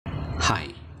Hi,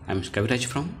 I'm Kaviraj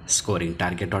from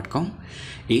scoringtarget.com.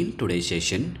 In today's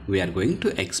session, we are going to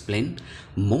explain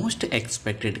most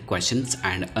expected questions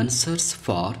and answers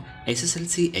for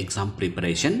SSLC exam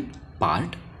preparation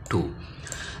part 2.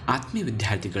 ಆತ್ಮೀಯ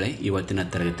ವಿದ್ಯಾರ್ಥಿಗಳೇ, ಇವತ್ತಿನ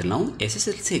ತರಗತಿಯಲ್ಲಿ ನಾವು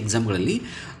SSLC ಎಕ್ಸಾಮ್ಗಳಲ್ಲಿ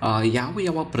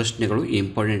ಯಾವ ಪ್ರಶ್ನೆಗಳು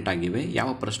important ಆಗಿವೆ, ಯಾವ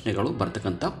ಪ್ರಶ್ನೆಗಳು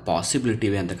ಬರ್ತಕ್ಕಂಥ ಪಾಸಿಬಿಲಿಟಿ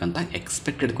ಇವೆ ಅಂತಕ್ಕಂಥ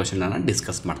ಎಕ್ಸ್ಪೆಕ್ಟೆಡ್ ಕ್ವೆಶ್ಚನನ್ನು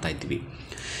ಡಿಸ್ಕಸ್ ಮಾಡ್ತಾ ಇದ್ದೀವಿ.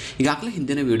 ಈಗಾಗಲೇ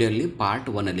ಹಿಂದಿನ ವಿಡಿಯೋದಲ್ಲಿ ಪಾರ್ಟ್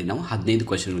 1ಅಲ್ಲಿ ನಾವು 15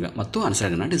 ಕ್ವೆಶ್ಚನ್ ಮತ್ತು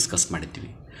ಆನ್ಸರ್ಗಳನ್ನು ಡಿಸ್ಕಸ್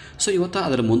ಮಾಡಿದ್ದೀವಿ. ಸೊ ಇವತ್ತು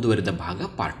ಅದರ ಮುಂದುವರಿದ ಭಾಗ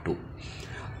ಪಾರ್ಟ್ 2.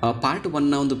 ಪಾರ್ಟ್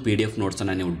 1ನ ಒಂದು PDF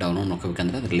ನೋಟ್ಸನ್ನು ನೀವು ಡೌನ್ಲೋಡ್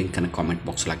ಮಾಡ್ಕೋಬೇಕಂದ್ರೆ ಅದರ ಲಿಂಕನ್ನು ಕಾಮೆಂಟ್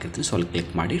ಬಾಕ್ಸಲ್ಲಿ ಹಾಕಿರ್ತೀನಿ. ಸೊ ಅಲ್ಲಿ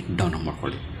ಕ್ಲಿಕ್ ಮಾಡಿ ಡೌನ್ಲೋಡ್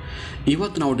ಮಾಡ್ಕೊಳ್ಳಿ.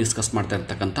 ಇವತ್ತು ನಾವು ಡಿಸ್ಕಸ್ ಮಾಡ್ತಾ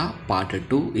ಇರ್ತಕ್ಕಂಥ ಪಾರ್ಟ್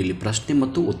 2 ಇಲ್ಲಿ ಪ್ರಶ್ನೆ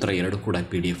ಮತ್ತು ಉತ್ತರ ಎರಡು ಕೂಡ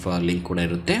PDF ಲಿಂಕ್ ಕೂಡ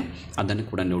ಇರುತ್ತೆ. ಅದನ್ನು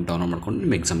ಕೂಡ ನೀವು ಡೌನ್ಲೋಡ್ ಮಾಡ್ಕೊಂಡು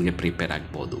ನಿಮ್ಮ ಎಕ್ಸಾಮ್ಗೆ ಪ್ರಿಪೇರ್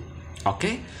ಆಗ್ಬೋದು.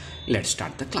 Okay, let's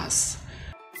start the class.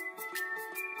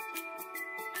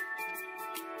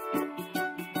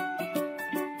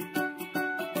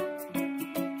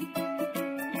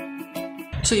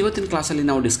 So ಇವತ್ತಿನ ಕ್ಲಾಸಲ್ಲಿ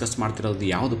ನಾವು ಡಿಸ್ಕಸ್ ಮಾಡ್ತಿರೋದು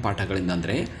ಯಾವುದು ಪಾಠಗಳಿಂದ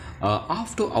ಅಂದರೆ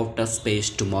of to outer space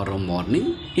tomorrow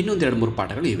morning, ಇನ್ನೊಂದು 2-3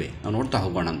 ಪಾಠಗಳು ಇವೆ, ನಾವು ನೋಡ್ತಾ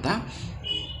ಹೋಗೋಣ ಅಂತ.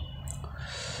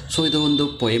 ಸೊ ಇದು ಒಂದು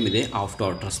ಪೊಯಮ್ ಇದೆ, of to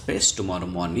outer space tomorrow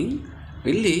morning.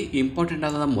 ಇಲ್ಲಿ ಇಂಪಾರ್ಟೆಂಟ್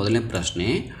ಆದ ಮೊದಲನೇ ಪ್ರಶ್ನೆ,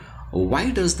 why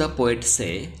does the poet say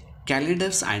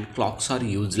calendars and clogs are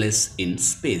useless in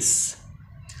space?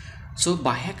 So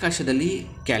ಬಾಹ್ಯಾಕಾಶದಲ್ಲಿ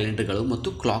ಕ್ಯಾಲೆಂಡರ್ಗಳು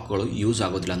ಮತ್ತು ಕ್ಲಾಕ್ಗಳು ಯೂಸ್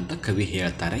ಆಗೋದಿಲ್ಲ ಅಂತ ಕವಿ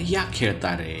ಹೇಳ್ತಾರೆ. ಯಾಕೆ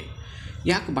ಹೇಳ್ತಾರೆ?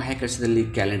 ಯಾಕೆ ಬಾಹ್ಯಾಕಾಶದಲ್ಲಿ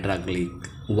ಕ್ಯಾಲೆಂಡರ್ ಆಗಲಿ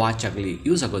ವಾಚ್ ಆಗಲಿ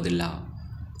ಯೂಸ್ ಆಗೋದಿಲ್ಲ?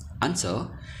 ಆನ್ಸರ್,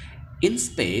 ಇನ್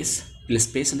ಸ್ಪೇಸ್, ಇಲ್ಲಿ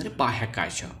ಸ್ಪೇಸ್ ಅಂದರೆ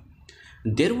ಬಾಹ್ಯಾಕಾಶ,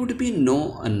 there would be no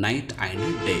night and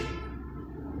day,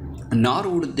 nor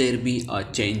would there be a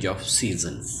change of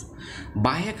seasons.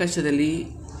 ಬಾಹ್ಯಾಕಾಶದಲ್ಲಿ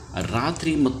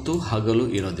ರಾತ್ರಿ ಮತ್ತು ಹಗಲು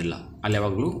ಇರೋದಿಲ್ಲ, ಅಲ್ಲಿ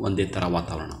ಯಾವಾಗಲೂ ಒಂದೇ ಥರ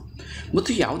ವಾತಾವರಣ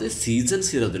ಮತ್ತು ಯಾವುದೇ ಸೀಸನ್ಸ್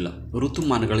ಇರೋದಿಲ್ಲ,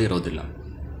 ಋತುಮಾನಗಳು ಇರೋದಿಲ್ಲ.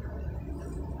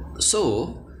 So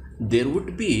there would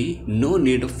be no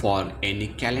need for any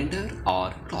calendar or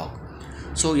clock.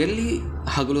 So ಎಲ್ಲಿ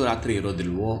ಹಗಲು ರಾತ್ರಿ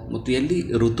ಇರೋದಿಲ್ವೋ ಮತ್ತು ಎಲ್ಲಿ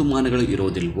ಋತುಮಾನಗಳು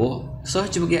ಇರೋದಿಲ್ವೋ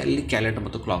ಸಹಜವಾಗಿ ಅಲ್ಲಿ ಕ್ಯಾಲೆಂಡರ್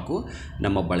ಮತ್ತು ಕ್ಲಾಕು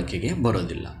ನಮ್ಮ ಬಳಕೆಗೆ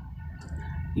ಬರೋದಿಲ್ಲ.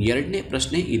 ಎರಡನೇ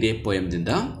ಪ್ರಶ್ನೆ ಇದೇ ಪೊಯಮ್ದಿಂದ.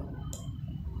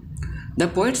 The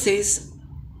poet says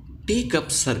take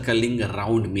up circling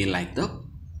round me like the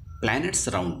planets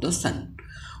round the sun.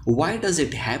 Why does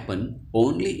it happen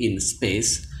only in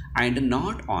space and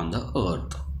not on the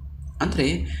earth? ಅಂದರೆ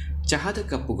ಚಹಾದ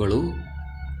ಕಪ್ಪುಗಳು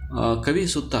ಕವಿ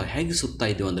ಸುತ್ತ ಹೇಗೆ ಸುತ್ತಾ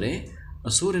ಇದ್ದವು ಅಂದರೆ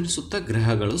ಸೂರ್ಯನ ಸುತ್ತ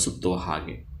ಗ್ರಹಗಳು ಸುತ್ತುವ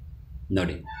ಹಾಗೆ.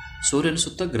 ನೋಡಿ, ಸೂರ್ಯನ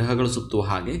ಸುತ್ತ ಗ್ರಹಗಳು ಸುತ್ತುವ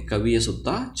ಹಾಗೆ ಕವಿಯ ಸುತ್ತ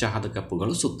ಚಹಾದ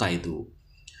ಕಪ್ಪುಗಳು ಸುತ್ತಾ ಇದ್ದವು.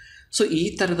 ಸೊ ಈ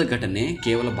ಥರದ ಘಟನೆ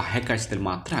ಕೇವಲ ಬಾಹ್ಯಾಕಾಶದಲ್ಲಿ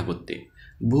ಮಾತ್ರ ಆಗುತ್ತೆ,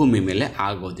 ಭೂಮಿ ಮೇಲೆ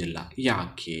ಆಗೋದಿಲ್ಲ.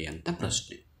 ಯಾಕೆ ಅಂತ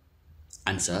ಪ್ರಶ್ನೆ.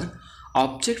 Answer,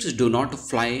 objects do not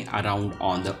fly around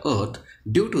on the earth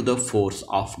due to the force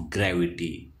of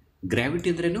gravity. Gravity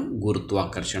ಅಂದ್ರೇನು?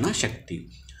 ಗುರುತ್ವಾಕರ್ಷಣ ಶಕ್ತಿ.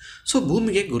 ಸೊ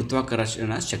ಭೂಮಿಗೆ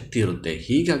ಗುರುತ್ವಾಕರ್ಷಣ ಶಕ್ತಿ ಇರುತ್ತೆ,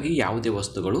 ಹೀಗಾಗಿ ಯಾವುದೇ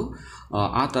ವಸ್ತುಗಳು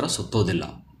ಆ ಥರ ಸುತ್ತೋದಿಲ್ಲ.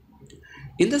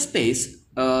 In the space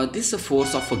this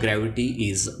force of gravity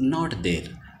is not there.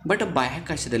 But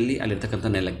ಬಾಹ್ಯಾಕಾಶದಲ್ಲಿ ಅಲ್ಲಿರ್ತಕ್ಕಂಥ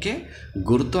ನೆಲಕ್ಕೆ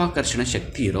ಗುರುತ್ವಾಕರ್ಷಣ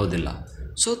ಶಕ್ತಿ ಇರೋದಿಲ್ಲ.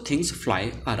 ಸೊ ಥಿಂಗ್ಸ್ ಫ್ಲೈ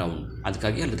ಅರೌಂಡ್,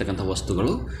 ಅದಕ್ಕಾಗಿ ಅಲ್ಲಿರ್ತಕ್ಕಂಥ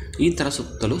ವಸ್ತುಗಳು ಈ ಥರ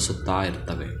ಸುತ್ತಲೂ ಸುತ್ತಾ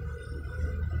ಇರ್ತವೆ.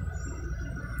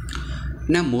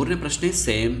 ಇನ್ನು ಮೂರನೇ ಪ್ರಶ್ನೆ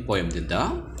same ಪೊಯಮ್ದಿಂದ.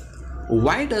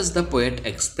 Why does the poet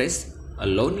express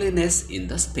loneliness in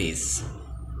the space?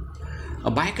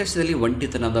 ಬಾಹ್ಯಾಕಾಶದಲ್ಲಿ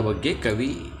ಒಂಟಿತನದ ಬಗ್ಗೆ ಕವಿ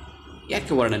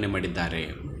ಯಾಕೆ ವರ್ಣನೆ ಮಾಡಿದ್ದಾರೆ?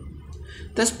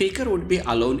 The speaker would be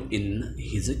alone in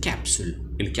his capsule.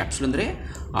 ಇಲ್ಲಿ ಕ್ಯಾಪ್ಸುಲ್ ಅಂದರೆ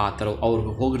ಆ ಥರ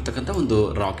ಅವ್ರಿಗೆ ಹೋಗಿರ್ತಕ್ಕಂಥ ಒಂದು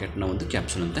ರಾಕೆಟ್ನ ಒಂದು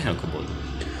ಕ್ಯಾಪ್ಸುಲ್ ಅಂತ ಹೇಳ್ಕೊಬೋದು.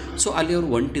 ಸೊ ಅಲ್ಲಿ ಅವರು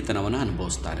ಒಂಟಿತನವನ್ನು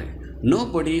ಅನುಭವಿಸ್ತಾರೆ. ನೋ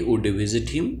ಬಡಿ ವುಡ್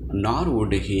ವಿಸಿಟ್ ಹಿಮ್ ನಾರ್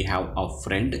wood he have a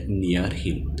friend near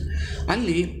him.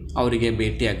 ಅಲ್ಲಿ ಅವರಿಗೆ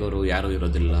ಭೇಟಿಯಾಗೋರು ಯಾರೂ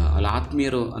ಇರೋದಿಲ್ಲ, ಅಲ್ಲಿ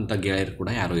ಆತ್ಮೀಯರು ಅಂತ ಗೆಳೆಯರು ಕೂಡ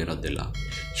ಯಾರೂ ಇರೋದಿಲ್ಲ.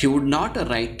 He would not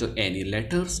right to any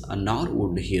letters ನಾರ್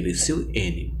ವುಡ್ ಹಿ ರಿಸೀವ್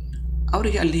ಎನಿ.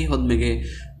 ಅವರಿಗೆ ಅಲ್ಲಿ ಹೋದ್ಮೇಲೆ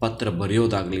ಪತ್ರ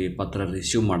ಬರೆಯೋದಾಗಲಿ ಪತ್ರ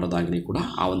ರಿಸೀವ್ ಮಾಡೋದಾಗಲಿ ಕೂಡ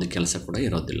ಆ ಒಂದು ಕೆಲಸ ಕೂಡ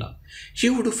ಇರೋದಿಲ್ಲ. He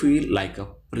would feel like a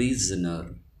prisoner.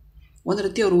 ಒಂದು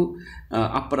ರೀತಿ ಅವರು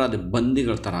ಅಪರಾಧಿ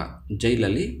ಬಂದಿಗಳ ಥರ,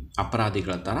 ಜೈಲಲ್ಲಿ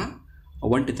ಅಪರಾಧಿಗಳ ಥರ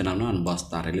ಒಂಟಿತನವನ್ನು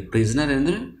ಅನುಭವಿಸ್ತಾರೆ. ಇಲ್ಲಿ ಪ್ರಿಸನರ್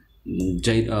ಅಂದರೆ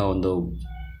ಒಂದು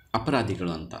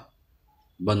ಅಪರಾಧಿಗಳು ಅಂತ,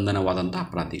 ಬಂಧನವಾದಂಥ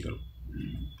ಅಪರಾಧಿಗಳು.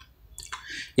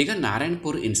 ಈಗ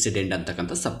ನಾರಾಯಣಪುರ್ ಇನ್ಸಿಡೆಂಟ್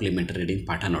ಅಂತಕ್ಕಂಥ ಸಪ್ಲಿಮೆಂಟರಿ ರೀಡಿಂಗ್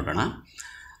ಪಾಠ ನೋಡೋಣ.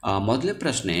 ಮೊದಲನೇ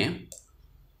ಪ್ರಶ್ನೆ,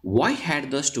 why had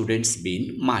the students bean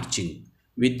marching?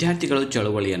 ವಿದ್ಯಾರ್ಥಿಗಳು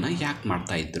ಚಳುವಳಿಯನ್ನು ಯಾಕೆ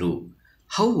ಮಾಡ್ತಾಯಿದ್ರು?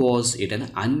 How was it an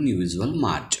ಅನ್ಯೂಸ್ವಲ್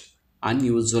March?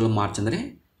 ಅನ್ಯೂಸ್ವಲ್ March ಅಂದರೆ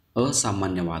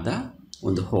ಅಸಾಮಾನ್ಯವಾದ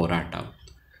ಒಂದು ಹೋರಾಟ.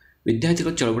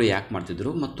 ವಿದ್ಯಾರ್ಥಿಗಳು ಚಳುವಳಿ ಯಾಕೆ ಮಾಡ್ತಿದ್ರು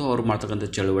ಮತ್ತು ಅವರು ಮಾಡ್ತಕ್ಕಂಥ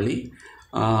ಚಳುವಳಿ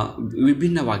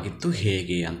ವಿಭಿನ್ನವಾಗಿತ್ತು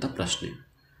ಹೇಗೆ ಅಂತ ಪ್ರಶ್ನೆ.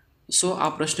 ಸೊ ಆ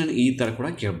ಪ್ರಶ್ನೆ ಈ ಥರ ಕೂಡ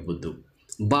ಕೇಳ್ಬೋದು.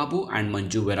 Babu and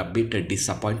Manju wear a bit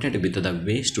disappointed with the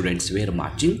way students were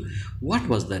marching. What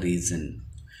was the reason?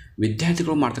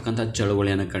 ವಿದ್ಯಾರ್ಥಿಗಳು ಮಾಡ್ತಕ್ಕಂಥ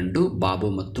ಚಳುವಳಿಯನ್ನು ಕಂಡು ಬಾಬು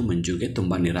ಮತ್ತು ಮಂಜುಗೆ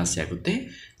ತುಂಬ ನಿರಾಸೆ ಆಗುತ್ತೆ,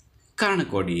 ಕಾರಣ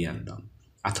ಕೊಡಿ ಅಂತ.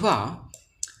 ಅಥವಾ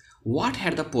what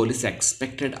had the police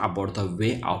expected about the way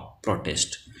of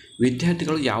protest,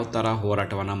 ವಿದ್ಯಾರ್ಥಿಗಳು ಯಾವ ಥರ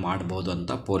ಹೋರಾಟವನ್ನು ಮಾಡಬಹುದು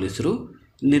ಅಂತ ಪೊಲೀಸರು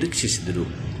ನಿರೀಕ್ಷಿಸಿದರು.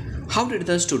 How did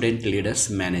the student leaders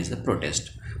manage the protest,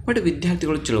 but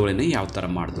ವಿದ್ಯಾರ್ಥಿಗಳು ಚಳುವಳಿನ ಯಾವ ಥರ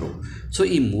ಮಾಡಿದ್ರು. ಸೊ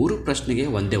ಈ 3 ಪ್ರಶ್ನೆಗೆ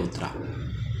ಒಂದೇ ಉತ್ತರ.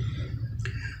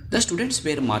 The students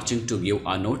were marching to give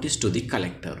a notice to the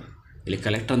collector. ಇಲ್ಲಿ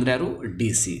ಕಲೆಕ್ಟರ್ ಅಂದರೆ ಯಾರು?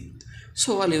 DC. ಸೊ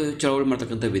ಅಲ್ಲಿ ಚಳವಳಿ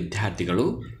ಮಾಡ್ತಕ್ಕಂಥ ವಿದ್ಯಾರ್ಥಿಗಳು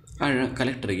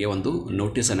ಕಲೆಕ್ಟರ್ಗೆ ಒಂದು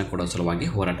ನೋಟಿಸನ್ನು ಕೊಡೋ ಸಲುವಾಗಿ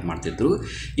ಹೋರಾಟ ಮಾಡ್ತಿದ್ರು.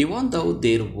 ಇವನ್ thou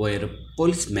there wire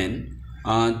ಪೊಲೀಸ್ಮೆನ್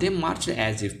they March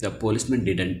as if the ಪೊಲೀಸ್ಮೆನ್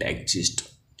didn't exist.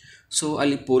 So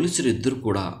ಅಲ್ಲಿ ಪೊಲೀಸರು ಇದ್ದರೂ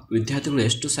ಕೂಡ ವಿದ್ಯಾರ್ಥಿಗಳು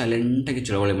ಎಷ್ಟು ಸೈಲೆಂಟಾಗಿ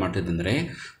ಚಳವಳಿ ಮಾಡ್ತಿದ್ದಂದರೆ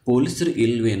ಪೊಲೀಸರು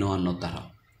ಇಲ್ವೇನೋ ಅನ್ನೋ ಥರ.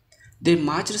 They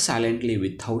March silently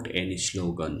without any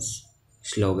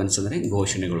slogans ಅಂದರೆ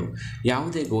ಘೋಷಣೆಗಳು,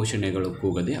 ಯಾವುದೇ ಘೋಷಣೆಗಳು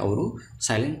ಕೂಗದೆ ಅವರು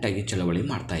ಸೈಲೆಂಟಾಗಿ ಚಳವಳಿ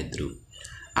ಮಾಡ್ತಾಯಿದ್ರು.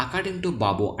 According to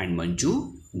Babu and Manju,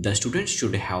 the students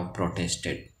should have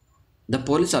protested. The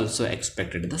police also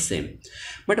expected the same.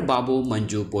 But Babu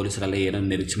ಮಂಜು ಪೊಲೀಸರೆಲ್ಲ ಏನನ್ನು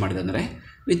ನಿರೀಕ್ಷೆ ಮಾಡಿದಂದರೆ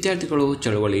ವಿದ್ಯಾರ್ಥಿಗಳು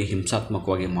ಚಳವಳಿ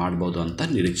ಹಿಂಸಾತ್ಮಕವಾಗಿ ಮಾಡ್ಬೋದು ಅಂತ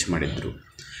ನಿರೀಕ್ಷೆ ಮಾಡಿದರು.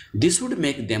 This would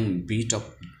make them beet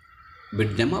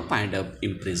them up and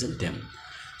imprison them.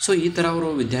 So ಈ ಥರ ಅವರು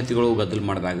ವಿದ್ಯಾರ್ಥಿಗಳು ಗದ್ದಲು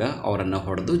ಮಾಡಿದಾಗ ಅವರನ್ನು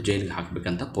ಹೊಡೆದು ಜೈಲಿಗೆ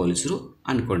ಹಾಕಬೇಕಂತ ಪೊಲೀಸರು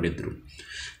ಅಂದ್ಕೊಂಡಿದ್ದರು.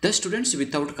 The students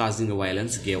without causing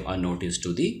violence gave a notice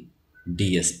to the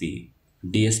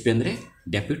DSP ಅಂದರೆ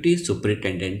deputy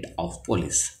superintendent of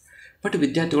police. But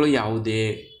ವಿದ್ಯಾರ್ಥಿಗಳು ಯಾವುದೇ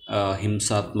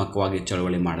ಹಿಂಸಾತ್ಮಕವಾಗಿ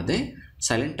ಚಳವಳಿ ಮಾಡದೆ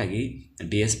ಸೈಲೆಂಟಾಗಿ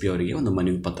DSP ಅವರಿಗೆ ಒಂದು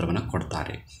ಮನವಿ ಪತ್ರವನ್ನು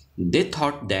ಕೊಡ್ತಾರೆ. They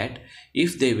thought that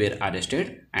if they were arrested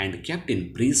and kept in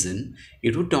prison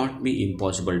it would not be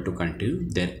impossible to continue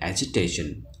there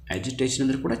agitation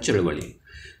ಅಂದರೆ ಕೂಡ ಚಳವಳಿ.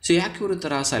 ಸೊ ಯಾಕೆ ಇವರು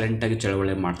ಥರ ಸೈಲೆಂಟಾಗಿ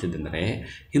ಚಳವಳಿ ಮಾಡ್ತಿದ್ದಂದರೆ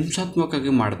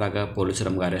ಹಿಂಸಾತ್ಮಕವಾಗಿ ಮಾಡಿದಾಗ ಪೊಲೀಸರು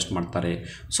ನಮ್ಗೆ ಅರೆಸ್ಟ್ ಮಾಡ್ತಾರೆ.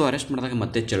 ಸೊ ಅರೆಸ್ಟ್ ಮಾಡಿದಾಗ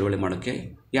ಮತ್ತೆ ಚಳವಳಿ ಮಾಡೋಕ್ಕೆ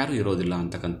ಯಾರೂ ಇರೋದಿಲ್ಲ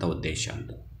ಅಂತಕ್ಕಂಥ ಉದ್ದೇಶ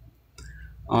ಅಂತ.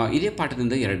 ಇದೇ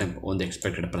ಪಾಠದಿಂದ ಒಂದು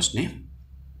ಎಕ್ಸ್ಪೆಕ್ಟೆಡ್ ಪ್ರಶ್ನೆ.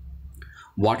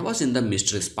 What was in the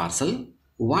mysteries parcel,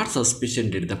 what suspicion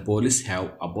did the police have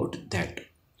about that.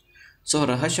 So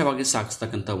ರಹಸ್ಯವಾಗಿ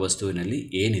ಸಾಗಿಸ್ತಕ್ಕಂಥ ವಸ್ತುವಿನಲ್ಲಿ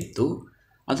ಏನಿತ್ತು,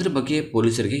 ಅದರ ಬಗ್ಗೆ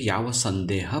ಪೊಲೀಸರಿಗೆ ಯಾವ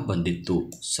ಸಂದೇಹ ಬಂದಿತ್ತು.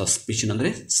 ಸಸ್ಪಿಷನ್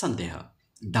ಅಂದರೆ ಸಂದೇಹ,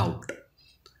 doubt.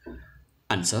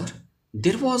 Answer,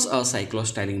 there was a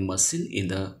cyclostyling machine in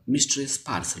the mysteries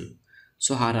parcel.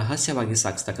 So ಆ ರಹಸ್ಯವಾಗಿ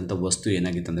ಸಾಗಿಸ್ತಕ್ಕಂಥ ವಸ್ತು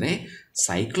ಏನಾಗಿತ್ತಂದರೆ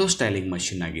ಸೈಕ್ಲೋಸ್ಟೈಲಿಂಗ್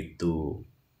ಮಷಿನ್ ಆಗಿತ್ತು.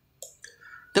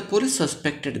 The police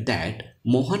suspected that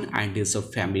Mohan and his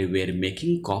family were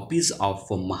making copies of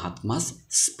Mahatma's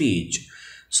speech.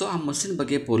 So ಆ ಮಷಿನ್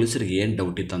ಬಗ್ಗೆ ಪೊಲೀಸರಿಗೆ ಏನು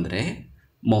ಡೌಟ್ ಇತ್ತಂದರೆ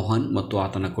ಮೋಹನ್ ಮತ್ತು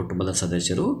ಆತನ ಕುಟುಂಬದ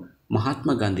ಸದಸ್ಯರು ಮಹಾತ್ಮ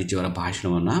ಗಾಂಧೀಜಿಯವರ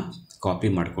ಭಾಷಣವನ್ನು ಕಾಪಿ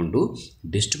ಮಾಡಿಕೊಂಡು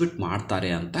ಡಿಸ್ಟ್ರಿಬ್ಯೂಟ್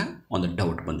ಮಾಡ್ತಾರೆ ಅಂತ ಒಂದು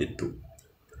ಡೌಟ್ ಬಂದಿತ್ತು.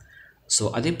 ಸೊ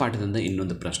ಅದೇ ಪಾಠದಿಂದ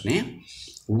ಇನ್ನೊಂದು ಪ್ರಶ್ನೆ.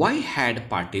 Why had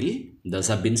Patil the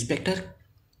sub inspector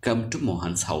come to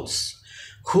Mohan's house,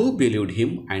 who believed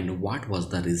him and what was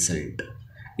the result.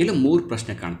 ಇಲ್ಲ 3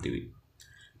 ಪ್ರಶ್ನೆ ಕಾಣ್ತೀವಿ.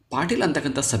 ಪಾಟೀಲ್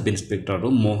ಅಂತಕ್ಕಂಥ ಸಬ್ ಇನ್ಸ್ಪೆಕ್ಟರು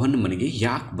ಮೋಹನ್ ಮನೆಗೆ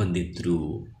ಯಾಕೆ ಬಂದಿದ್ದರು,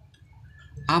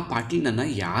 ಆ ಪಾಟೀಲನ್ನು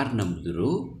ಯಾರು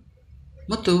ನಂಬಿದ್ರು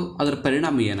ಮತ್ತು ಅದರ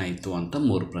ಪರಿಣಾಮ ಏನಾಯಿತು ಅಂತ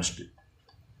 3 ಪ್ರಶ್ನೆ.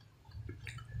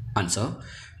 Answer,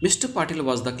 mister Patil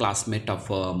was the classmate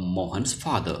of Mohan's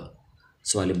father.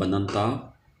 So ಅಲ್ಲಿ ಬಂದಂಥ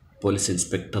ಪೊಲೀಸ್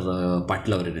ಇನ್ಸ್ಪೆಕ್ಟರ್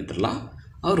ಪಾಟೀಲ್ ಅವರು ಏನಿದ್ರಲ್ಲ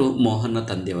ಅವರು ಮೋಹನ್ನ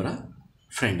ತಂದೆಯವರ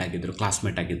ಫ್ರೆಂಡ್ ಆಗಿದ್ದರು,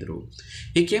 ಕ್ಲಾಸ್ಮೇಟ್ ಆಗಿದ್ದರು.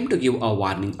 ಈ came to give a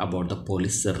warning about the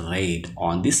police ride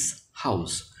on this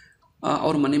house.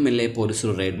 ಅವ್ರ ಮನೆ ಮೇಲೆ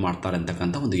ಪೊಲೀಸರು ರೈಡ್ ಮಾಡ್ತಾರೆ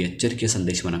ಅಂತಕ್ಕಂಥ ಒಂದು ಎಚ್ಚರಿಕೆ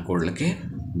ಸಂದೇಶವನ್ನು ಕೊಡಲಿಕ್ಕೆ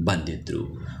ಬಂದಿದ್ದರು.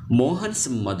 Mohan's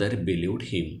mother believed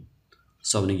him.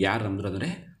 So ಅವನಿಗೆ ಯಾರು ನಂಬಿದ್ರು ಅಂದರೆ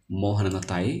ಮೋಹನನ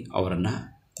ತಾಯಿ ಅವರನ್ನು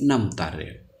ನಂಬ್ತಾರೆ.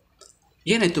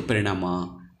 ಏನಾಯಿತು ಪರಿಣಾಮ?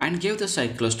 And gave the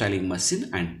cyclostyling machine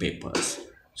and papers.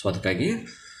 So ಅದಕ್ಕಾಗಿ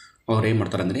ಅವ್ರು ಏನು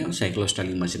ಮಾಡ್ತಾರೆ ಅಂದರೆ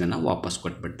ಸೈಕ್ಲೋಸ್ಟೈಲಿಂಗ್ ಮಷಿನನ್ನು ವಾಪಸ್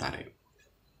ಕೊಟ್ಬಿಡ್ತಾರೆ.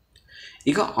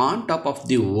 ಈಗ on top of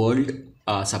the world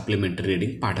supplementary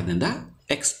reading ಪಾಠದಿಂದ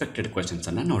expected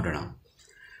ಕ್ವೆಶನ್ಸನ್ನು ನೋಡೋಣ.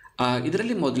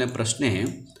 ಇದರಲ್ಲಿ ಮೊದಲನೇ ಪ್ರಶ್ನೆ,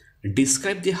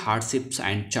 describe the hardships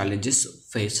and challenges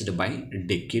faced by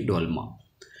ಡಿಕ್ಕಿ ಡೋಲ್ಮಾ.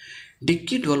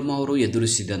 ಡಿಕ್ಕಿ ಡೋಲ್ಮಾ ಅವರು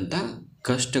ಎದುರಿಸಿದಂಥ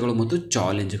ಕಷ್ಟಗಳು ಮತ್ತು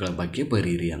ಚಾಲೆಂಜ್ಗಳ ಬಗ್ಗೆ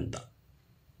ಬರೀರಿ ಅಂತ.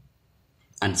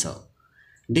 ಆನ್ಸರ್,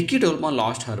 ಡಿಕ್ಕಿ Dolma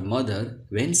last her mother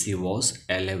when C was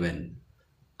 11.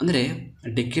 ಅಂದರೆ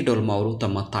ಡಿಕ್ಕಿ ಡೋಲ್ಮಾ ಅವರು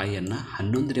ತಮ್ಮ ತಾಯಿಯನ್ನು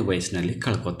 11ನೇ ವಯಸ್ಸಿನಲ್ಲಿ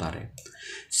ಕಳ್ಕೊತಾರೆ.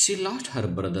 C last her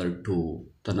brother to,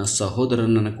 ತನ್ನ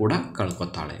ಸಹೋದರನನ್ನು ಕೂಡ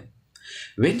ಕಳ್ಕೊತಾಳೆ.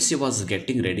 When C was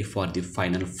getting ready for the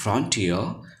final frontier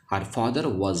Har father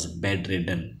was bed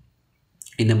ridden.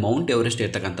 ಇನ್ನು ಮೌಂಟ್ ಎವರೆಸ್ಟ್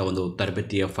ಇರ್ತಕ್ಕಂಥ ಒಂದು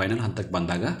ತರಬೇತಿಯ ಫೈನಲ್ ಹಂತಕ್ಕೆ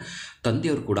ಬಂದಾಗ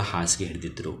ತಂದೆಯವರು ಕೂಡ ಹಾಸಿಗೆ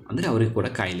ಹಿಡಿದಿದ್ದರು, ಅಂದರೆ ಅವರಿಗೆ ಕೂಡ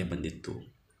ಕಾಯಿಲೆ ಬಂದಿತ್ತು.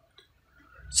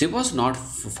 C was not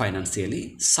financially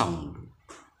sound.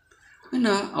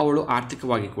 ಇನ್ನು ಅವಳು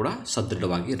ಆರ್ಥಿಕವಾಗಿ ಕೂಡ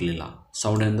ಸದೃಢವಾಗಿ ಇರಲಿಲ್ಲ.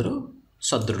 ಸೌಂಡ್ ಎಂದರು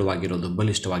ಸದೃಢವಾಗಿರೋದು,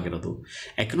 ಬಲಿಷ್ಠವಾಗಿರೋದು.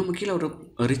 ಎಕನಾಮಿಕಲಿ ಅವರು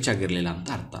ರಿಚ್ ಆಗಿರಲಿಲ್ಲ ಅಂತ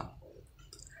ಅರ್ಥ.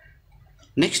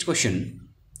 ನೆಕ್ಸ್ಟ್ ಕ್ವಶನ್,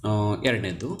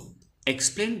 ಎರಡನೇದು,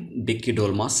 ಎಕ್ಸ್ಪ್ಲೇನ್ ಡಿಕ್ಕಿ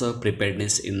Dolma's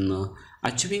preparedness in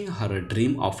achieving Har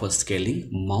dream of scaling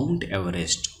Mount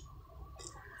Everest.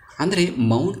 ಅಂದರೆ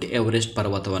ಮೌಂಟ್ ಎವರೆಸ್ಟ್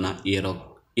ಪರ್ವತವನ್ನು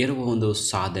ಏರುವ ಒಂದು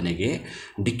ಸಾಧನೆಗೆ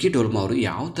ಡಿಕ್ಕಿ ಡೋಲ್ಮಾ ಅವರು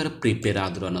ಯಾವ ಥರ ಪ್ರಿಪೇರ್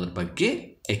ಆದರು ಅನ್ನೋದ್ರ ಬಗ್ಗೆ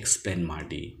ಎಕ್ಸ್ಪ್ಲೇನ್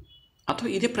ಮಾಡಿ. ಅಥವಾ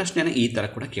ಇದೇ ಪ್ರಶ್ನೆನ ಈ ಥರ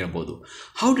ಕೂಡ ಕೇಳ್ಬೋದು,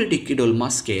 ಹೌ ಡಿ ಡಿಕ್ಕಿ ಡೋಲ್ಮಾ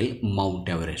ಸ್ಕೇಲ್ ಮೌಂಟ್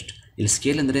ಎವರೆಸ್ಟ್. ಇಲ್ಲಿ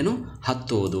ಸ್ಕೇಲ್ ಅಂದ್ರೇನು,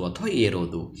 ಹತ್ತೋದು ಅಥವಾ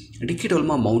ಏರೋದು. ಡಿಕ್ಕಿ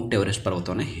ಡೋಲ್ಮಾ ಮೌಂಟ್ ಎವರೆಸ್ಟ್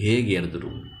ಪರ್ವತವನ್ನು ಹೇಗೆ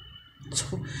ಏರಿದ್ರು? ಸೊ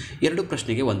ಎರಡು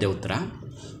ಪ್ರಶ್ನೆಗೆ ಒಂದೇ ಉತ್ತರ.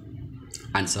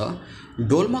 Answer,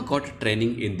 Dolma got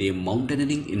training in the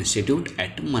mountaineering institute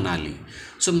at Manali.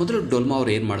 So ಮೊದಲು ಡೋಲ್ಮಾ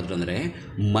ಅವ್ರು ಏನು ಮಾಡಿದ್ರು ಅಂದರೆ,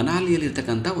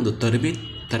 ಮನಾಲಿಯಲ್ಲಿರ್ತಕ್ಕಂಥ ಒಂದು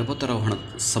ತರಬೇತಾರೋಹಣ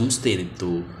ಸಂಸ್ಥೆ ಏನಿತ್ತು,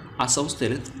 ಆ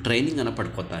ಸಂಸ್ಥೆಯಲ್ಲಿ ಟ್ರೈನಿಂಗನ್ನು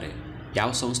ಪಡ್ಕೋತಾರೆ.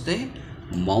 ಯಾವ ಸಂಸ್ಥೆ?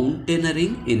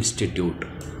 ಮೌಂಟೇನರಿಂಗ್ ಇನ್ಸ್ಟಿಟ್ಯೂಟ್,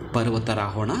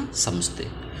 ಪರ್ವತಾರೋಹಣ ಸಂಸ್ಥೆ.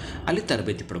 ಅಲ್ಲಿ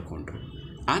ತರಬೇತಿ ಪಡ್ಕೊಂಡ್ರು.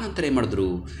 ಆನಂತರ ಏನು ಮಾಡಿದ್ರು,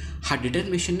 ಹರ್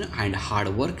determination and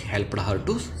hard work helped her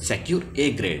to secure A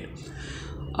grade.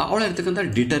 ಅವಳಿರ್ತಕ್ಕಂಥ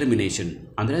determination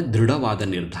ಅಂದರೆ ದೃಢವಾದ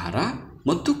ನಿರ್ಧಾರ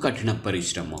ಮತ್ತು ಕಠಿಣ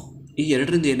ಪರಿಶ್ರಮ, ಈ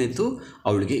ಎರಡರಿಂದ ಏನಾಯಿತು,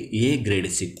 ಅವಳಿಗೆ ಎ ಗ್ರೇಡ್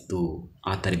ಸಿಕ್ತು.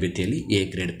 ಆ ತರಬೇತಿಯಲ್ಲಿ A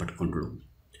grade ಪಡ್ಕೊಂಡ್ಳು.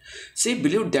 C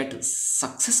believe that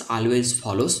success always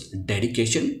follows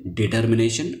dedication,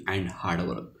 determination and hard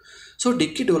work. So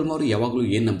ಡಿಕ್ಕಿ ಡೋಲ್ಮಾ ಅವರು ಯಾವಾಗಲೂ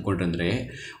ಏನು ನಂಬ್ಕೊಂಡ್ರೆ ಅಂದರೆ,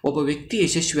 ಒಬ್ಬ ವ್ಯಕ್ತಿ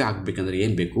ಯಶಸ್ವಿ ಆಗಬೇಕಂದ್ರೆ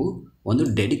ಏನು ಬೇಕು? ಒಂದು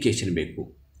ಡೆಡಿಕೇಶನ್ ಬೇಕು.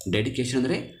 ಡೆಡಿಕೇಶನ್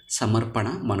ಅಂದರೆ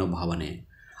ಸಮರ್ಪಣಾ ಮನೋಭಾವನೆ.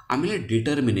 ಆಮೇಲೆ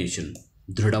ಡಿಟರ್ಮಿನೇಷನ್,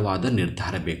 ದೃಢವಾದ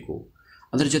ನಿರ್ಧಾರ ಬೇಕು.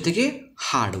 ಅದರ ಜೊತೆಗೆ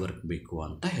ಹಾರ್ಡ್ ವರ್ಕ್ ಬೇಕು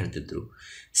ಅಂತ ಹೇಳ್ತಿದ್ರು.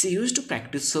 C use to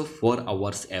practice 4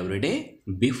 hours every day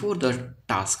before the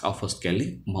task of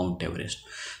scaling Mount Everest.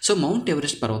 So Mount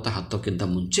Everest ಪರ್ವತ ಹತ್ತೋಕ್ಕಿಂತ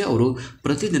ಮುಂಚೆ ಅವರು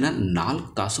ಪ್ರತಿದಿನ 4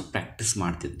 ತಾಸು ಪ್ರಾಕ್ಟೀಸ್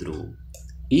ಮಾಡ್ತಿದ್ರು.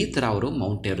 ಈ ಥರ ಅವರು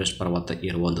ಮೌಂಟ್ ಎವರೆಸ್ಟ್ ಪರ್ವತ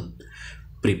ಏರುವ ಒಂದು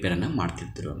ಪ್ರಿಪೇರನ್ನು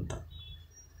ಮಾಡ್ತಿದ್ರು ಅಂತ.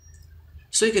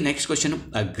 ಸೊ ಈಗ next question,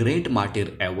 a great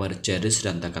ಮಾರ್ಟಿರ್ ever ಚೆರಿಸ್ಡ್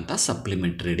ಅಂತಕ್ಕಂಥ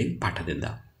ಸಪ್ಲಿಮೆಂಟ್ ರೀಡಿಂಗ್ ಪಾಠದಿಂದ.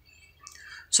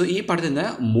 ಸೊ ಈ ಪಾಠದಿಂದ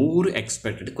 3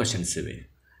 ಎಕ್ಸ್ಪೆಕ್ಟೆಡ್ ಕ್ವಶನ್ಸ್ ಇವೆ.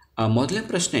 ಮೊದಲನೇ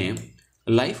ಪ್ರಶ್ನೆ,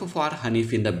 life for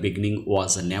Hanif in the beginning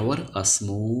was never a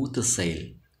smooth sail,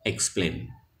 explain.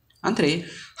 ಅಂದರೆ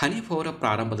ಹನೀಫ್ ಅವರ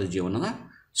ಪ್ರಾರಂಭದ ಜೀವನದ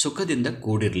ಸುಖದಿಂದ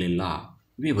ಕೂಡಿರಲಿಲ್ಲ,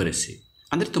 ವಿವರಿಸಿ.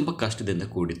 ಅಂದರೆ ತುಂಬ ಕಷ್ಟದಿಂದ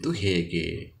ಕೂಡಿತ್ತು, ಹೇಗೆ?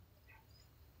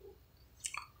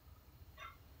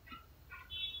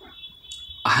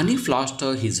 Hanif last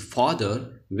his father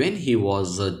when he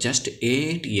was just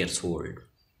 8 years old.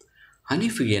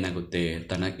 ಹನೀಫಿಗೆ ಏನಾಗುತ್ತೆ,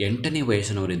 ತನ್ನ 8ನೇ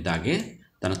ವಯಸ್ಸಿನವರಿದ್ದಾಗೆ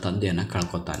ತನ್ನ ತಂದೆಯನ್ನು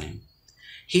ಕಳ್ಕೊತಾನೆ.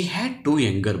 ಹಿ ಹ್ಯಾಡ್ 2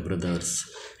 younger brothers,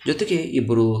 ಜೊತೆಗೆ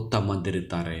ಇಬ್ಬರು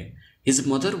ತಮ್ಮಂದಿರಿರ್ತಾರೆ. His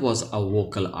mother was a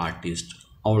vocal artist,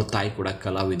 ಅವಳ ತಾಯಿ ಕೂಡ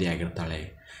ಕಲಾವಿದೆಯಾಗಿರ್ತಾಳೆ.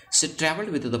 She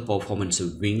travelled with the performance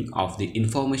wing of the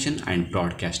information and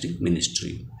broadcasting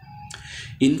ministry.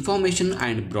 Information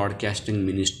and broadcasting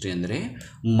ministry ಅಂದರೆ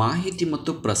ಮಾಹಿತಿ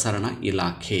ಮತ್ತು ಪ್ರಸಾರಣ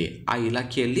ಇಲಾಖೆ. ಆ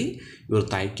ಇಲಾಖೆಯಲ್ಲಿ ಇವರು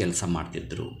ತಾಯಿ ಕೆಲಸ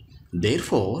ಮಾಡ್ತಿದ್ದರು.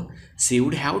 Therefore, she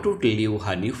would have to leave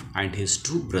Hanif and his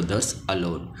 2 brothers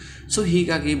alone. So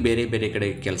ಹೀಗಾಗಿ ಬೇರೆ ಬೇರೆ ಕಡೆ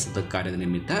ಕೆಲಸದ ಕಾರ್ಯದ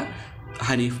ನಿಮಿತ್ತ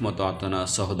ಹನೀಫ್ ಮತ್ತು ಆತನ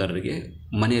ಸಹೋದರರಿಗೆ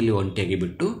ಮನೆಯಲ್ಲಿ ಒಂಟಿಯಾಗಿ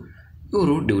ಬಿಟ್ಟು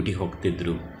ಇವರು ಡ್ಯೂಟಿಗೆ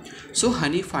ಹೋಗ್ತಿದ್ದರು. So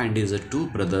Hanif and his 2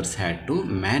 brothers had to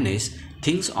manage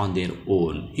things on their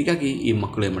own. ಹೀಗಾಗಿ ಈ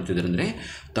ಮಕ್ಕಳು ಏನು ಮಾಡ್ತಿದ್ರು ಅಂದರೆ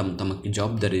ತಮ್ಮ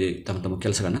ಜವಾಬ್ದಾರಿ, ತಮ್ಮ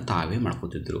ಕೆಲಸಗಳನ್ನು ತಾವೇ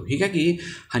ಮಾಡ್ಕೋತಿದ್ರು. ಹೀಗಾಗಿ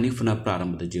ಹನೀಫನ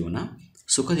ಪ್ರಾರಂಭದ ಜೀವನ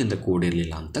ಸುಖದಿಂದ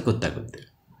ಕೂಡಿರಲಿಲ್ಲ ಅಂತ ಗೊತ್ತಾಗುತ್ತೆ.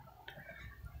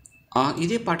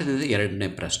 ಇದೇ ಪಾಠದಿಂದ ಎರಡನೇ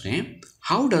ಪ್ರಶ್ನೆ,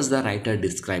 how does the writer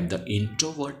describe the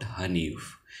introvert Hanif.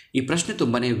 ಈ ಪ್ರಶ್ನೆ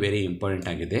ತುಂಬಾ ವೆರಿ ಇಂಪಾರ್ಟೆಂಟ್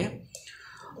ಆಗಿದೆ.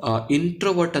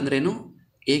 ಇಂಟ್ರೋವರ್ಟ್ ಅಂದ್ರೇನು?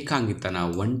 ಏಕಾಂಗಿತನ,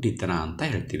 ಒಂಟಿತನ ಅಂತ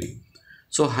ಹೇಳ್ತೀವಿ.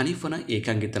 ಸೊ ಹನೀಫನ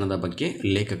ಏಕಾಂಗಿತನದ ಬಗ್ಗೆ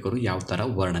ಲೇಖಕರು ಯಾವ ಥರ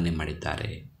ವರ್ಣನೆ ಮಾಡಿದ್ದಾರೆ?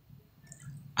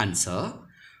 Answer,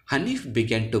 Hanif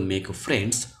began to make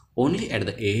friends only at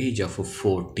the age of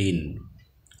 14.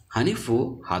 ಹನೀಫು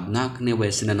 14ನೇ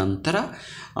ವಯಸ್ಸಿನ ನಂತರ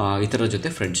ಇತರರ ಜೊತೆ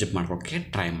ಫ್ರೆಂಡ್ಶಿಪ್ ಮಾಡ್ಕೊಳ್ಳೋಕ್ಕೆ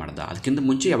ಟ್ರೈ ಮಾಡ್ದ. ಅದಕ್ಕಿಂತ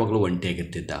ಮುಂಚೆ ಯಾವಾಗಲೂ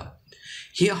ಒಂಟಿಯಾಗಿರ್ತಿದ್ದ.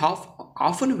 ಹಿ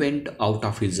often went out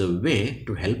of his way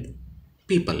to help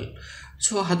people.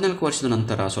 So 14 ವರ್ಷದ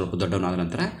ನಂತರ, ಸ್ವಲ್ಪ ದೊಡ್ಡವನಾದ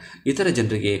ನಂತರ ಇತರ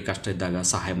ಜನರಿಗೆ ಕಷ್ಟ ಇದ್ದಾಗ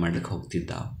ಸಹಾಯ ಮಾಡಲಿಕ್ಕೆ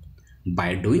ಹೋಗ್ತಿದ್ದ. By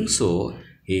doing so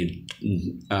he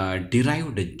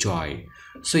derived Joy.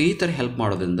 So ಈ ಥರ ಹೆಲ್ಪ್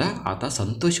ಮಾಡೋದ್ರಿಂದ ಆತ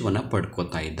ಸಂತೋಷವನ್ನು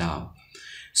ಪಡ್ಕೋತಾ ಇದ್ದ.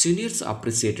 Seniors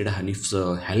appreciated ಹನೀಫ್ಸ್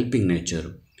helping nature.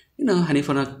 ಇನ್ನು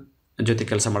ಹನೀಫನ ಜೊತೆ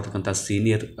ಕೆಲಸ ಮಾಡ್ತಕ್ಕಂಥ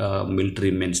ಸೀನಿಯರ್ ಮಿಲಿಟರಿ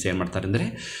ಮೆನ್ಸ್ ಏನು ಮಾಡ್ತಾರೆ ಅಂದರೆ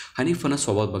ಹನೀಫನ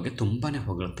ಸ್ವಭಾವದ ಬಗ್ಗೆ ತುಂಬಾ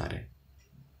ಹೊಗಳ್ತಾರೆ.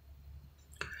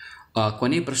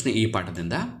 ಕೊನೆಯ ಪ್ರಶ್ನೆ ಈ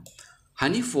ಪಾಠದಿಂದ,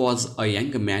 Hanif was a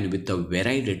young man with a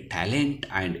ವೆರೈಡ್ talent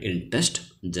and interest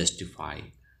justify.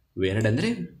 ವೆರೈಡ್ ಅಂದರೆ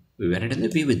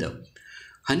ವಿವಿಧ.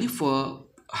 ಹನೀಫ್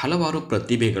ಹಲವಾರು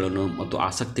ಪ್ರತಿಭೆಗಳನ್ನು ಮತ್ತು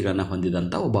ಆಸಕ್ತಿಗಳನ್ನು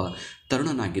ಹೊಂದಿದಂಥ ಒಬ್ಬ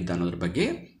ತರುಣನಾಗಿದ್ದ ಅನ್ನೋದ್ರ ಬಗ್ಗೆ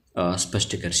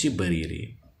ಸ್ಪಷ್ಟೀಕರಿಸಿ ಬರೆಯಿರಿ.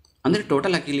 ಅಂದರೆ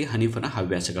ಟೋಟಲ್ ಆಗಿ ಇಲ್ಲಿ ಹನೀಫನ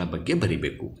ಹವ್ಯಾಸಗಳ ಬಗ್ಗೆ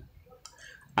ಬರೀಬೇಕು.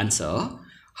 ಆನ್ಸರ್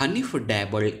ಹನೀಫ್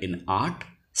ಡ್ಯಾಬಲ್ಡ್ ಇನ್ ಆರ್ಟ್,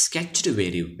 ಸ್ಕೆಚ್ಡ್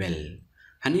ವೆರಿ ವೆಲ್.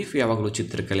 ಹನೀಫ್ ಯಾವಾಗಲೂ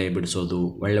ಚಿತ್ರಕಲೆ ಬಿಡಿಸೋದು,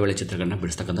 ಒಳ್ಳೆ ಚಿತ್ರಗಳನ್ನ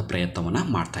ಬಿಡಿಸ್ತಕ್ಕಂಥ ಪ್ರಯತ್ನವನ್ನು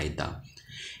ಮಾಡ್ತಾ ಇದ್ದ.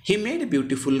 He made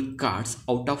beautiful cards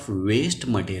out of waste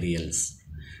materials.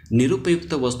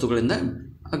 ನಿರುಪಯುಕ್ತ ವಸ್ತುಗಳಿಂದ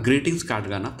ಗ್ರೀಟಿಂಗ್ಸ್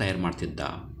ಕಾರ್ಡ್ಗಳನ್ನು ತಯಾರು ಮಾಡ್ತಿದ್ದ.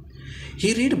 He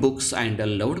read books and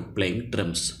loved playing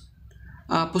drums.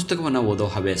 ಆ ಪುಸ್ತಕವನ್ನು ಓದೋ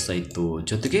ಹವ್ಯಾಸ ಇತ್ತು,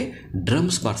 ಜೊತೆಗೆ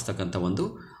ಡ್ರಮ್ಸ್ ಬಾರಿಸ್ತಕ್ಕಂಥ ಒಂದು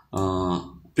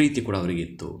ಪ್ರೀತಿ ಕೂಡ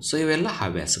ಅವರಿಗಿತ್ತು. ಸೊ ಇವೆಲ್ಲ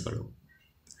ಹವ್ಯಾಸಗಳು.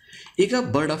 ಈಗ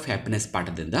bird of happiness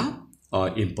ಪಾಠದಿಂದ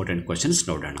important questions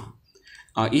ನೋಡೋಣ.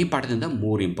 ಈ ಪಾಠದಿಂದ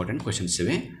 3 ಇಂಪಾರ್ಟೆಂಟ್ ಕ್ವೆಶನ್ಸ್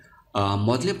ಇವೆ.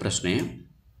 ಮೊದಲನೇ ಪ್ರಶ್ನೆ,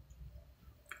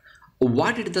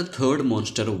 what did the third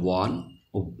monster warn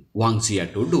ವಾಂಗ್ಜಿಯಾ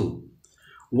to do?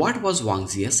 What was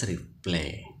ವಾಂಗ್ಜಿಯಾಸ್ reply?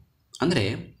 ಅಂದರೆ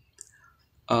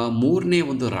ಮೂರನೇ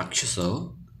ಒಂದು ರಾಕ್ಷಸ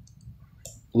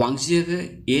ವಾಂಗ್ಜಿಯಾಗೆ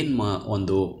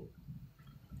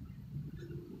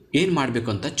ಏನು ಮಾಡಬೇಕು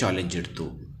ಅಂತ ಚಾಲೆಂಜ್ ಇಡ್ತು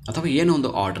ಅಥವಾ ಏನೋ ಒಂದು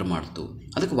ಆರ್ಡರ್ ಮಾಡ್ತು.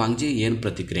 ಅದಕ್ಕೆ ವಾಂಗ್ಜಿ ಏನು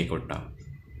ಪ್ರತಿಕ್ರಿಯೆ ಕೊಟ್ಟ?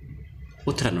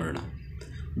 ಉತ್ತರ ನೋಡೋಣ.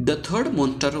 The third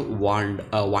monster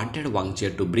wanted ವಾಂಗ್ಜಿಯಾ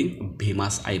to bring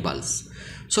Bheemas eyeballs.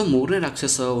 So ಮೂರನೇ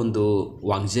ರಾಕ್ಷಸ ಒಂದು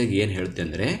ವಾಂಗ್ಜಿಯಾಗೆ ಏನು ಹೇಳುತ್ತೆ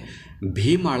ಅಂದರೆ,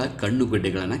 ಭೀಮಾಳ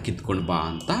ಕಣ್ಣುಗುಡ್ಡೆಗಳನ್ನು ಕಿತ್ಕೊಂಡು ಬಾ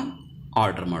ಅಂತ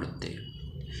ಆರ್ಡರ್ ಮಾಡುತ್ತೆ.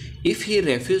 If he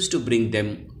refuse to bring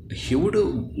them he would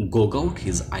ಗೋಗೌಟ್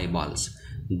his eyeballs.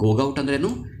 ಗೋಗೌಟ್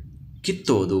ಅಂದ್ರೇನು?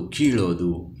 ಕಿತ್ತೋದು,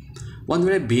 ಕೀಳೋದು. ಒಂದು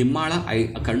ವೇಳೆ ಭೀಮಾಳ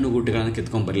ಕಣ್ಣುಗುಡ್ಡೆಗಳನ್ನು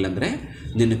ಕಿತ್ಕೊಂಡು ಬರಲಿಲ್ಲ ಅಂದರೆ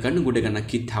ನಿನ್ನ ಕಣ್ಣುಗುಡ್ಡೆಗಳನ್ನು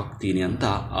ಕಿತ್ತು ಹಾಕ್ತೀನಿ ಅಂತ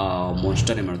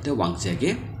ಮಾನ್ಸ್ಟರ್ ಏನು ಮಾಡುತ್ತೆ, ವಾಂಗ್ಜಿಯಾಗೆ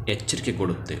ಎಚ್ಚರಿಕೆ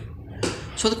ಕೊಡುತ್ತೆ.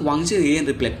 ಸೊ ಅದಕ್ಕೆ ವಾಂಗ್ಜಿಯಾ ಏನು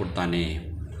ರಿಪ್ಲೈ ಕೊಡ್ತಾನೆ?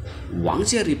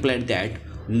 ವಾಂಗ್ಜಿಯಾ replied that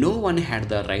no one had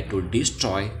the right to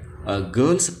destroy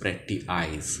girls pretty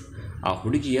ice. ಆ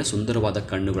ಹುಡುಗಿಯ ಸುಂದರವಾದ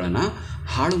ಕಣ್ಣುಗಳನ್ನು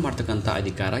ಹಾಳು ಮಾಡ್ತಕ್ಕಂಥ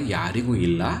ಅಧಿಕಾರ ಯಾರಿಗೂ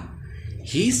ಇಲ್ಲ.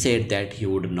 ಹೀ said that he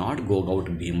would not ಗೋಗೌಟ್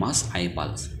Bheemas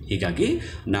eyeballs. ಹೀಗಾಗಿ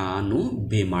ನಾನು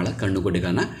ಭೀಮಾಳ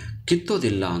ಕಣ್ಣುಗುಡ್ಡೆಗಳನ್ನು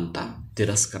ಕಿತ್ತೋದಿಲ್ಲ ಅಂತ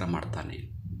ತಿರಸ್ಕಾರ ಮಾಡ್ತಾನೆ.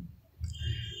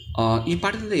 ಈ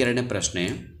ಪಾಠದಿಂದ ಎರಡನೇ ಪ್ರಶ್ನೆ,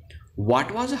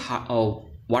 what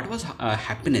was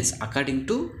happiness according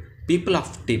to people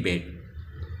of Tibet?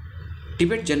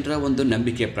 Tibet ಜನರ ಒಂದು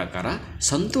ನಂಬಿಕೆಯ ಪ್ರಕಾರ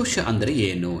ಸಂತೋಷ ಅಂದರೆ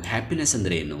ಏನು, ಹ್ಯಾಪಿನೆಸ್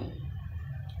ಅಂದರೆ ಏನು?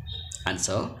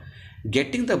 Answer,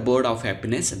 getting the bird of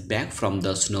happiness back from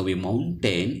the ಸ್ನೋವಿ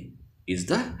mountain is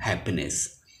the happiness.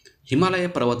 Himalaya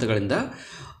ಪರ್ವತಗಳಿಂದ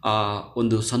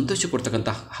ಒಂದು ಸಂತೋಷ ಕೊಡ್ತಕ್ಕಂಥ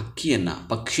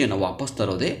ಪಕ್ಷಿಯನ್ನು ವಾಪಸ್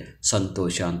ತರೋದೇ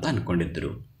ಸಂತೋಷ ಅಂತ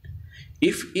ಅಂದ್ಕೊಂಡಿದ್ದರು.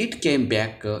 If it came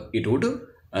back it would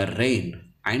rain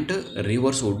and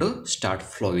reverse wood start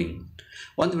flowing.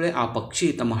 ಒಂದು ವೇಳೆ ಆ ಪಕ್ಷಿ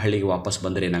ತಮ್ಮ ಹಳ್ಳಿಗೆ ವಾಪಸ್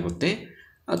ಬಂದರೆ ಏನಾಗುತ್ತೆ,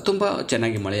 ತುಂಬ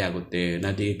ಚೆನ್ನಾಗಿ ಮಳೆಯಾಗುತ್ತೆ,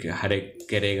 ನದಿ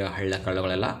ಕೆರೆ ಹಳ್ಳ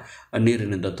ಕೊಳ್ಳಗಳೆಲ್ಲ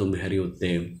ನೀರಿನಿಂದ ತುಂಬಿ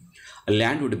ಹರಿಯುತ್ತೆ.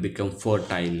 ಲ್ಯಾಂಡ್ ವುಡ್ ಬಿಕಮ್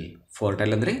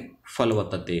ಫರ್ಟೈಲ್ ಅಂದರೆ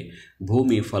ಫಲವತ್ತತೆ,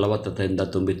 ಭೂಮಿ ಫಲವತ್ತತೆಯಿಂದ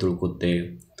ತುಂಬಿ ತುಳುಕುತ್ತೆ.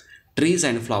 Trees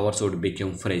and flowers wood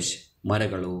become fresh,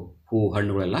 ಮರಗಳು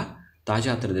ಹಣ್ಣುಗಳೆಲ್ಲ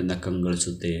ತಾಜಾತನದಿಂದ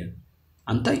ಕಂಗೊಳಿಸುತ್ತೆ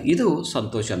ಅಂತ ಇದು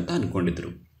ಸಂತೋಷ ಅಂತ ಅಂದ್ಕೊಂಡಿದ್ರು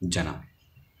ಜನ.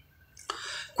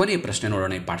 ಕೊನೆಯ ಪ್ರಶ್ನೆ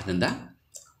ನೋಡೋಣ ಈ ಪಾಠದಿಂದ.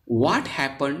 What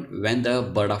happened when the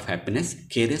bird of happiness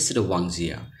ಕೆರೆಸ್ಡ್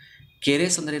ವಾಂಗ್ಜಿಯಾ?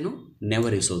 ಕೆರೆಸ್ ಅಂದ್ರೇನು?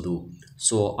 ನೆವರಿಸೋದು.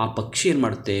 ಸೊ ಆ ಪಕ್ಷಿ ಏನು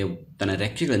ಮಾಡುತ್ತೆ, ತನ್ನ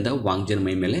ರೆಕ್ಕೆಗಳಿಂದ ವಾಂಗ್ಜಿಯನ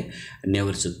ಮೈ ಮೇಲೆ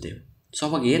ನೆವರಿಸುತ್ತೆ. ಸೊ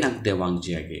ಅವಾಗ ಏನಾಗುತ್ತೆ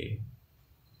ವಾಂಗ್ಜಿಯಾಗೆ?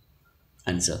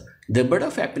 Answer, the bird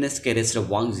of happiness ಕೆರೆಸ್ಡ್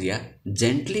ವಾಂಗ್ಜಿಯಾ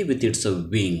gently with its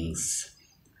wings.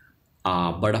 ಆ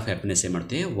ಬರ್ಡ್ ಆಫ್ ಹ್ಯಾಪಿನೆಸ್ ಏನು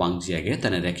ಮಾಡುತ್ತೆ, ವಾಂಗ್ಜಿಯಾಗೆ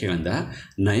ತನ್ನ ರೆಕ್ಕೆಗಳಿಂದ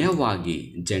ನಯವಾಗಿ,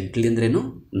 ಜೆಂಟ್ಲಿ ಅಂದ್ರೇನು?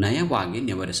 ನಯವಾಗಿ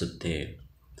ನೆವರಿಸುತ್ತೆ.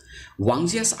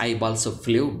 ವಾಂಗ್ಜಿಯಾಸ್ eyeballs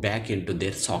flu back in to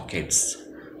their sockets.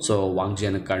 So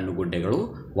ವಾಂಗ್ಜಿಯನ ಕಣ್ಣುಗುಡ್ಡೆಗಳು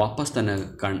ವಾಪಸ್ ತನ್ನ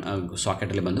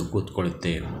ಸಾಕೆಟಲ್ಲಿ ಬಂದು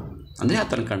ಕೂತ್ಕೊಳ್ಳುತ್ತೆ. ಅಂದರೆ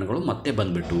ಆತನ ಕಣ್ಣುಗಳು ಮತ್ತೆ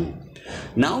ಬಂದುಬಿಟ್ಟು.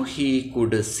 Now Hi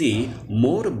could see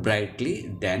more brightly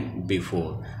than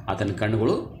before. ಆತನ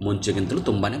ಕಣ್ಣುಗಳು ಮುಂಚೆಗಿಂತಲೂ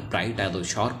ತುಂಬಾ ಬ್ರೈಟ್ ಆದವು,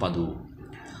 ಶಾರ್ಪ್ ಆದವು.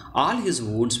 All his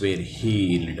wounds wear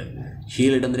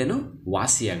healed ಅಂದ್ರೇನು?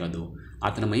 ವಾಸಿಯಾಗೋದು.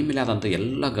 ಆತನ ಮೈ ಮೇಲೆ ಆದಂಥ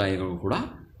ಎಲ್ಲ ಗಾಯಗಳು ಕೂಡ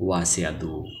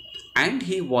ವಾಸಿಯಾದವು. And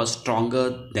he was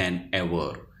stronger than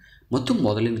ever. ಮತ್ತು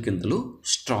ಮೊದಲಿನಕ್ಕಿಂತಲೂ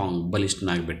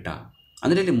ಬಲಿಷ್ಠನಾಗಿಬಿಟ್ಟ.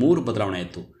 ಅಂದರೆ ಇಲ್ಲಿ 3 ಬದಲಾವಣೆ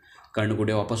ಆಯಿತು.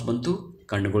 ಕಣ್ಣುಗುಡ್ಡೆ ವಾಪಸ್ ಬಂತು,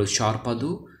 ಕಣ್ಣುಗಳು ಶಾರ್ಪ್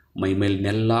ಆದವು, ಮೈ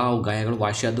ಮೇಲಿನೆಲ್ಲ ಗಾಯಗಳು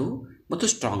ವಾಸಿ ಆದವು ಮತ್ತು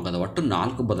ಸ್ಟ್ರಾಂಗ್ ಆದವು. ಒಟ್ಟು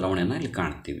 4 ಬದಲಾವಣೆಯನ್ನು ಇಲ್ಲಿ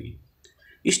ಕಾಣ್ತೀವಿ.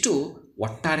 ಇಷ್ಟು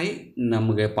ಒಟ್ಟಾರೆ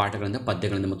ನಮಗೆ ಪಾಠಗಳಿಂದ,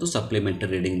 ಪದ್ಯಗಳಿಂದ ಮತ್ತು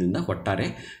ಸಪ್ಲಿಮೆಂಟರಿ ರೀಡಿಂಗ್ನಿಂದ ಒಟ್ಟಾರೆ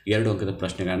 2 ಅಂಕದ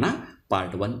ಪ್ರಶ್ನೆಗಳನ್ನು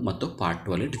ಪಾರ್ಟ್ 1 ಮತ್ತು ಪಾರ್ಟ್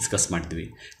 2 ಅಲ್ಲಿ ಡಿಸ್ಕಸ್ ಮಾಡ್ತೀವಿ.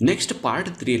 ನೆಕ್ಸ್ಟ್ ಪಾರ್ಟ್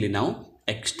 3ಯಲ್ಲಿ ನಾವು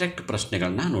ಎಕ್ಸ್ಟ್ರಾಕ್ಟ್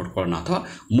ಪ್ರಶ್ನೆಗಳನ್ನ ನೋಡ್ಕೊಳ್ಳೋಣ ಅಥವಾ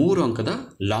 3 ಅಂಕದ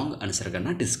ಲಾಂಗ್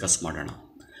ಆನ್ಸರ್ಗಳನ್ನ ಡಿಸ್ಕಸ್ ಮಾಡೋಣ.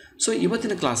 ಸೊ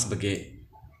ಇವತ್ತಿನ ಕ್ಲಾಸ್ ಬಗ್ಗೆ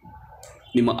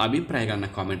ನಿಮ್ಮ ಅಭಿಪ್ರಾಯಗಳನ್ನ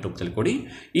ಕಾಮೆಂಟ್ ರೂಪದಲ್ಲಿ ಕೊಡಿ.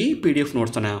 ಈ PDF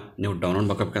ನೋಟ್ಸನ್ನು ನೀವು ಡೌನ್ಲೋಡ್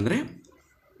ಮಾಡಬೇಕಂದ್ರೆ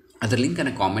ಅದರ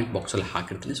ಲಿಂಕನ್ನು ಕಾಮೆಂಟ್ ಬಾಕ್ಸಲ್ಲಿ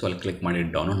ಹಾಕಿರ್ತೀನಿ. ಸೊ ಅಲ್ಲಿ ಕ್ಲಿಕ್ ಮಾಡಿ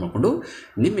ಡೌನ್ಲೋಡ್ ಮಾಡಿಕೊಂಡು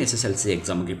ನಿಮ್ಮ SSLC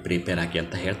ಎಕ್ಸಾಮ್ಗೆ ಪ್ರಿಪೇರ್ ಆಗಿ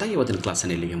ಅಂತ ಹೇಳ್ತಾ ಇವತ್ತಿನ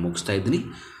ಕ್ಲಾಸನ್ನು ಇಲ್ಲಿಗೆ ಮುಗಿಸ್ತಾ ಇದ್ದೀನಿ.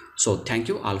 So thank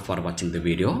you all for watching the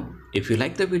video. If you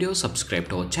like the video, subscribe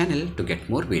to our channel to get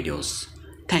more videos.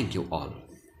 Thank you all.